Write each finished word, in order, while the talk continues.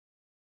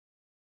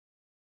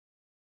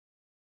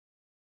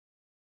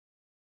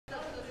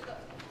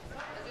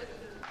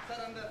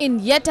In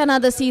yet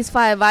another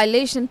ceasefire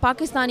violation,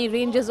 Pakistani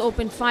Rangers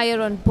opened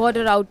fire on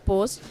border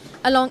outposts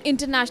along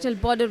international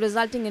border,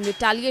 resulting in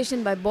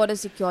retaliation by border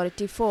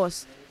security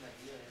force.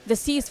 The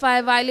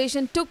ceasefire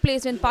violation took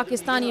place when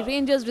Pakistani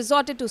Rangers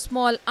resorted to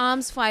small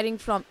arms firing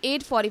from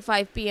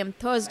 8:45 p.m.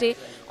 Thursday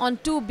on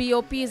two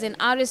BOPs in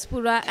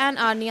Arispura and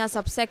Arnia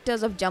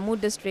subsectors of Jammu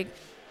district.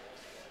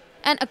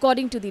 And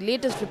according to the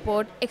latest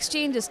report,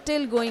 exchange is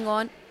still going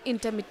on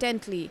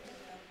intermittently.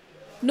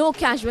 No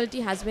casualty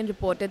has been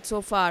reported so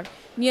far.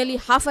 Nearly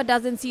half a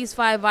dozen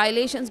ceasefire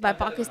violations by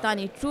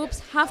Pakistani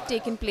troops have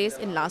taken place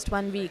in last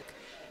 1 week.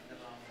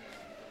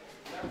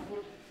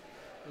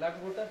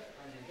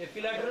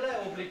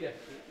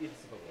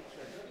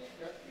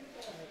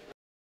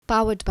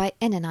 Powered by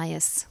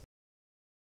NNIS.